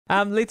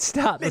Let's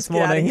start this get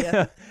morning.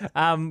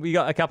 outta We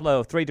got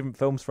three different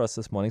films for us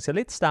this morning. So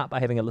let's start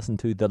by having a listen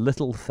to The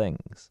Little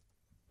Things.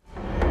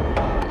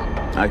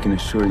 I can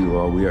assure you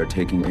all we are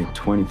taking a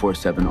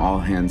 24/7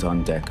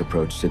 all-hands-on-deck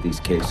approach to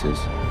these cases.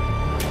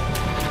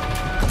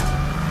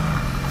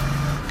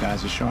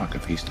 Guy's a shark.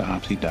 If he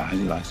stops, he dies.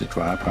 He likes to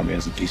drive. Probably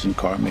has a decent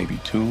car, maybe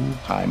 2,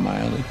 high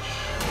mileage.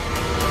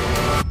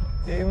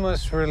 You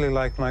must really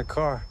like my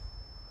car.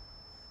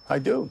 I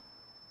do.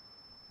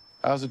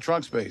 How's the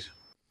trunk space?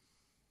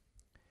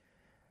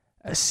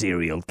 A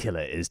serial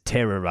killer is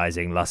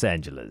terrorizing Los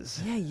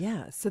Angeles.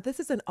 Yeah. So this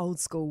is an old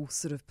school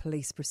sort of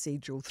police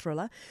procedural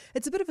thriller.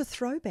 It's a bit of a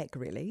throwback,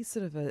 really,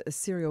 sort of a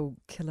serial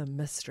killer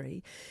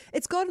mystery.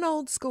 It's got an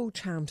old school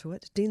charm to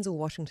it. Denzel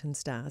Washington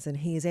stars, and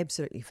he is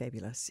absolutely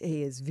fabulous.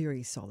 He is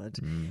very solid.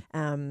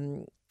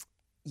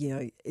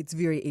 It's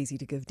very easy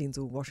to give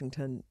Denzel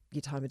Washington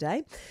your time of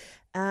day,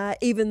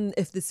 even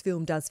if this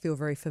film does feel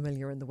very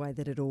familiar in the way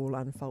that it all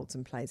unfolds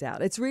and plays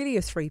out. It's really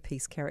a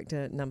three-piece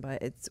character number.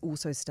 It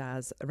also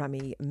stars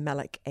Rami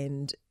Malek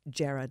and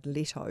Jared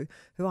Leto,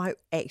 who I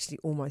actually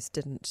almost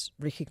didn't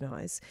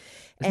recognise.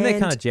 Isn't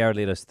that kind of Jared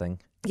Leto's thing?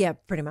 Yeah,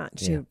 pretty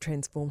much. Yeah. He'll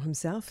transform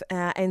himself.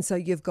 And so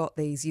you've got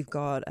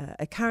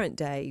a current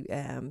day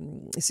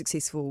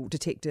successful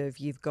detective,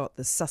 you've got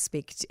the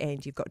suspect,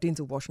 and you've got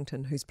Denzel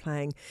Washington, who's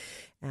playing,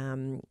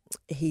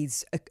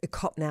 he's a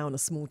cop now in a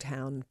small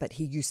town, but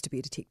he used to be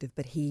a detective,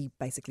 but he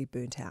basically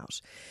burnt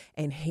out.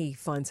 And he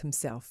finds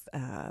himself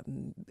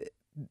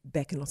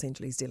back in Los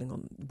Angeles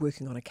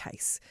working on a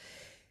case.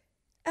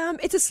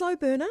 It's a slow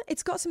burner.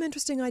 It's got some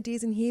interesting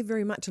ideas in here,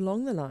 very much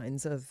along the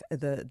lines of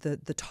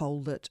the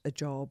toll that a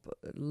job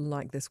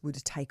like this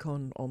would take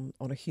on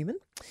a human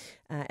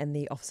and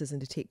the officers and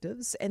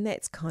detectives, and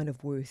that's kind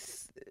of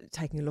worth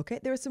taking a look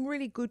at. There are some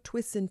really good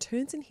twists and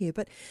turns in here,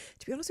 but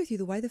to be honest with you,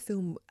 the way the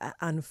film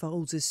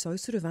unfolds is so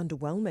sort of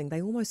underwhelming.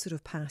 They almost sort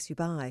of pass you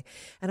by,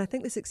 and I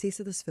think the success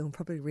of this film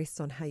probably rests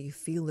on how you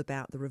feel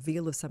about the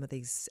reveal of some of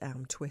these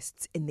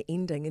twists in the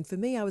ending. And for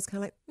me, I was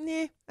kind of like,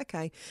 nah,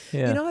 okay.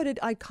 Yeah.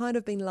 I'd kind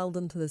of been lulled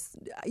into this.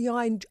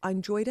 I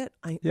enjoyed it.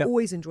 I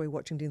always enjoy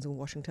watching Denzel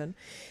Washington.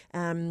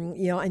 I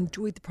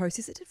enjoyed the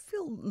process. It did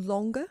feel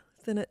longer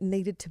than it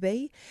needed to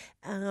be,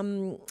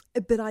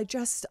 but I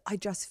just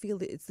feel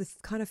that it's the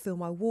kind of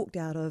film I walked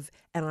out of,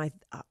 and I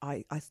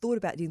thought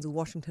about Denzel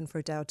Washington for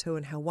a day or two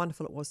and how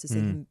wonderful it was to see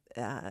him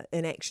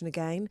in action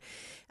again.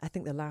 I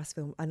think the last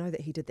film, I know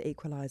that he did The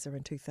Equalizer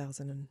in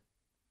 2000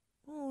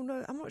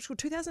 I'm not sure.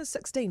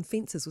 2016,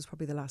 Fences was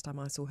probably the last time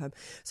I saw him.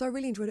 So I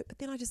really enjoyed it. But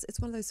then it's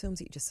one of those films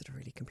that you just sort of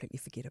really completely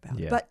forget about.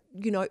 Yeah. But,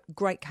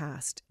 great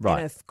cast. Right.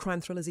 And if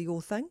crime thrillers are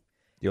your thing,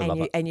 You'll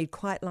love it. and you'd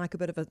quite like a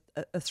bit of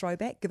a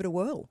throwback, give it a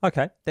whirl.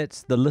 Okay,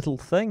 that's The Little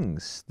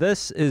Things.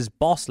 This is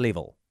Boss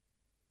Level.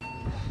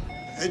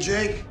 Hey,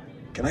 Jake,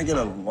 can I get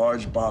a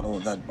large bottle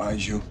of that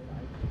Baijiu?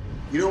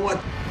 You know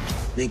what?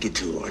 Make it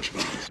 2 large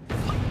bottles.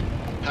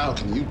 How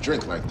can you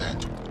drink like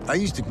that? I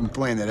used to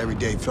complain that every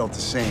day felt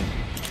the same,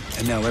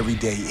 and now every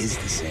day is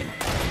the same.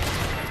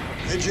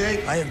 Hey,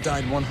 Jake. I have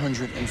died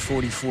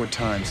 144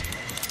 times,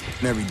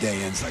 and every day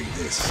ends like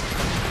this.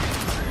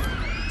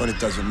 But it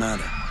doesn't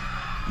matter.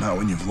 Not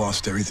when you've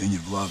lost everything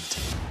you've loved.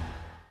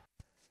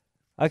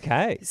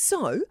 Okay.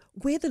 So,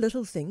 where The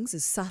Little Things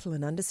is subtle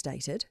and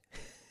understated...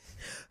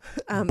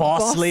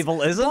 Boss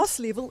level isn't? Boss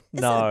level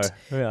isn't. No.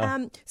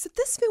 Yeah. So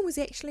this film was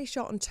actually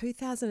shot in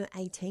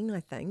 2018, I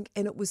think,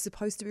 and it was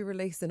supposed to be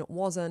released and it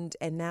wasn't,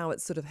 and now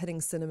it's sort of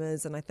hitting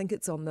cinemas, and I think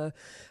it's on the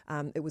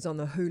it was on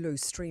the Hulu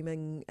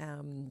streaming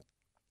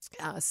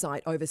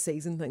site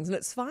overseas and things, and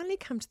it's finally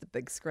come to the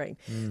big screen.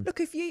 Look,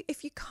 if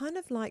you kind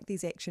of like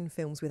these action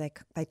films where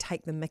they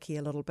take the mickey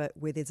a little bit,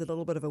 where there's a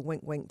little bit of a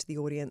wink to the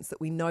audience that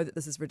we know that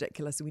this is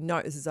ridiculous, and we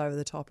know this is over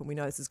the top, and we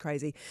know this is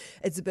crazy,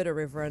 it's a bit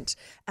irreverent.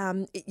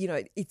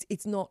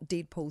 It's not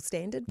Deadpool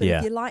standard, but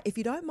if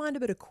you don't mind a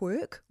bit of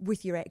quirk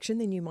with your action,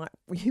 then you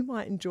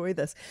might enjoy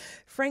this.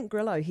 Frank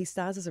Grillo, he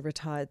stars as a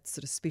retired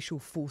sort of special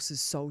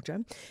forces soldier,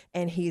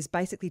 and he is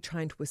basically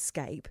trying to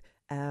escape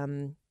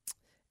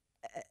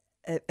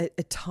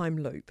a time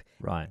loop.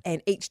 Right.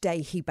 And each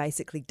day he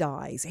basically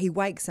dies. He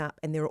wakes up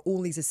and there are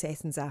all these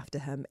assassins after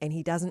him and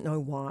he doesn't know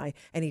why,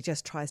 and he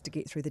just tries to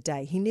get through the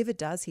day. He never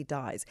does, he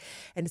dies.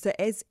 And so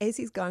as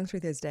he's going through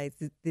those days,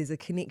 there's a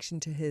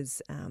connection to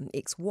his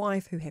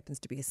ex-wife, who happens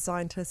to be a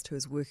scientist who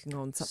is working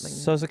on something.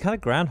 So is it kind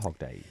of Groundhog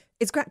Day?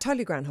 It's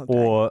totally Groundhog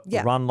Day. Or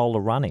Yeah. Run Lola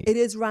Runny? It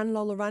is Run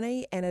Lola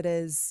Runny, and it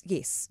is,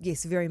 yes,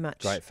 very much.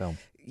 Great film.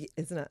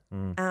 Isn't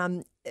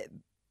it?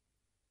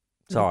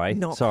 Sorry.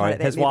 Not quite at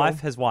that His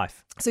level.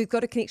 wife. So he's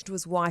got a connection to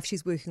his wife.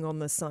 She's working on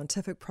this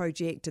scientific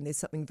project, and there's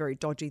something very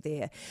dodgy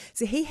there.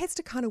 So he has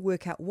to kind of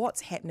work out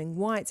what's happening,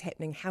 why it's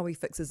happening, how he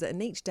fixes it,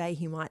 and each day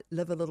he might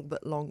live a little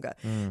bit longer.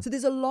 So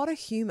there's a lot of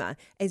humour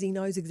as he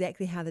knows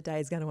exactly how the day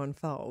is going to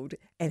unfold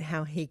and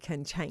how he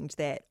can change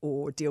that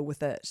or deal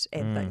with it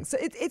and things. So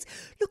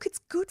it's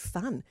good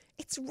fun.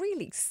 It's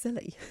really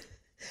silly.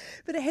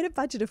 But it had a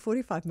budget of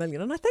 45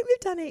 million, and I think they've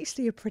done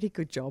actually a pretty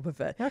good job of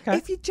it. Okay.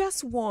 If you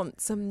just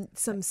want some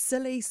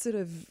silly sort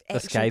of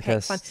action-packed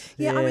Escapist. fun.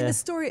 Yeah, I mean, Yeah. the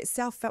story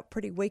itself felt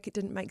pretty weak. It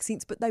didn't make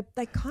sense, but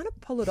they kind of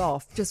pull it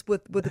off just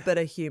with a bit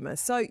of humour.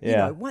 So, you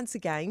Yeah. know, once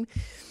again,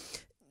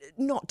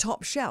 not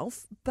top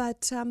shelf,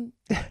 but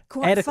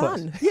quite Adequate.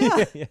 fun.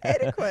 Yeah,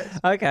 adequate.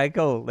 Okay,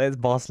 cool. That's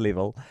boss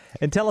level.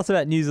 And tell us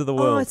about News of the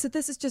World. Oh, so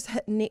this has just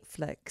hit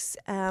Netflix,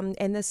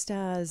 and this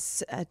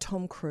stars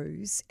Tom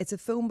Cruise. It's a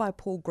film by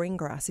Paul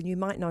Greengrass, and you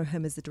might know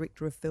him as the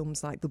director of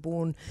films like The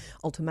Bourne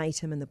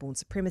Ultimatum and The Bourne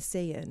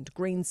Supremacy and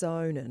Green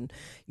Zone and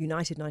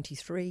United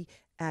 93.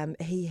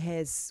 He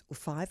has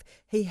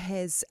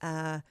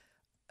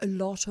a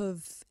lot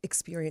of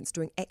experience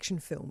doing action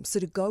films.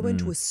 So to go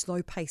into a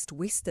slow-paced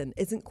Western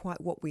isn't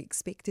quite what we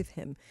expect of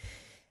him.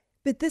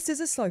 But this is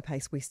a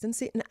slow-paced Western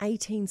set in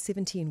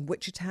 1870 in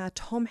Wichita.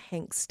 Tom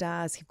Hanks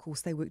stars. Of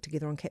course, they work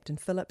together on Captain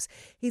Phillips.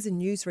 He's a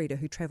newsreader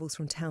who travels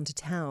from town to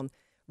town,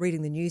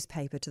 reading the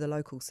newspaper to the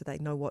locals so they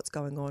know what's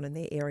going on in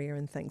their area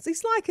and things.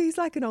 He's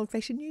like an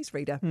old-fashioned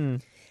newsreader.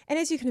 And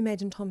as you can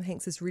imagine, Tom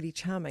Hanks is really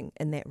charming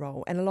in that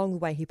role. And along the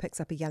way, he picks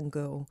up a young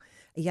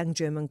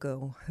German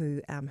girl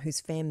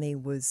whose family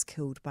was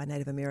killed by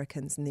Native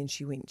Americans, and then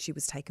she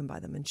was taken by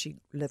them and she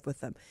lived with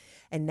them.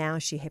 And now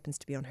she happens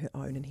to be on her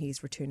own, and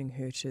he's returning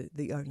her to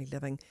the only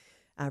living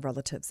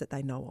relatives that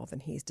they know of,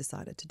 and he's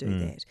decided to do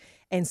that.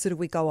 And sort of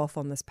we go off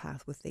on this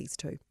path with these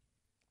two.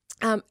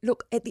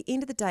 Look, at the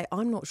end of the day,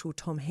 I'm not sure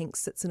Tom Hanks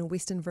sits in a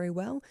Western very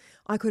well.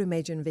 I could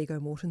imagine Viggo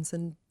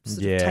Mortensen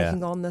sort of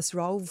taking on this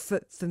role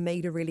for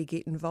me to really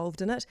get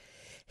involved in it.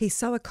 He's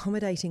so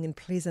accommodating and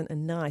pleasant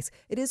and nice.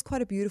 It is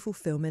quite a beautiful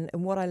film, and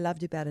what I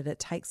loved about it, it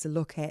takes a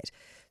look at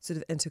sort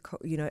of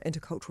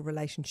intercultural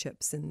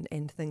relationships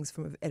and things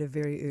at a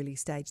very early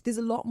stage. There's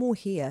a lot more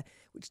here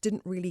which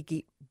didn't really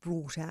get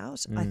brought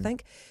out, I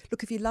think.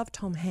 Look, if you love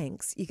Tom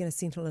Hanks, you're going to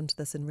settle into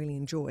this and really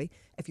enjoy.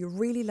 If you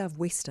really love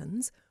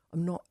Westerns,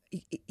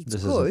 it's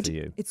This good. isn't for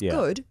you. It's Yeah.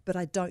 good, but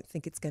I don't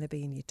think it's going to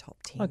be in your top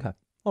 10. Okay.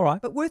 All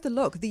right. But worth a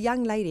look. The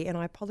young lady, and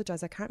I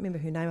apologise, I can't remember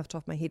her name off the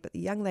top of my head, but the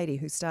young lady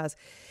who stars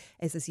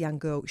as this young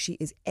girl, she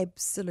is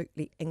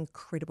absolutely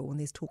incredible.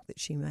 And there's talk that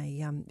she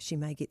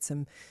may get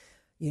some,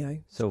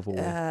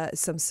 Silverware.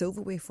 some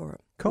silverware for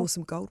it, Cool. or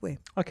some goldware.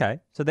 Okay,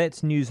 so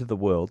that's News of the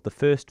World. The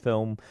first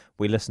film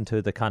we listened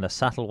to, the kind of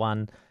subtle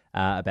one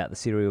about the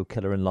serial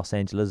killer in Los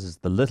Angeles, is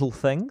The Little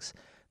Things.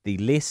 The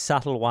less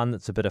subtle one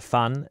that's a bit of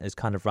fun is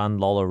kind of Run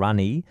Lola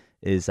Runny,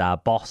 is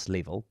boss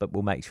level, but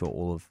we'll make sure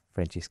all of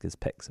Francesca's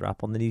picks are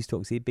up on the News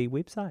Talk ZB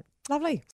website. Lovely.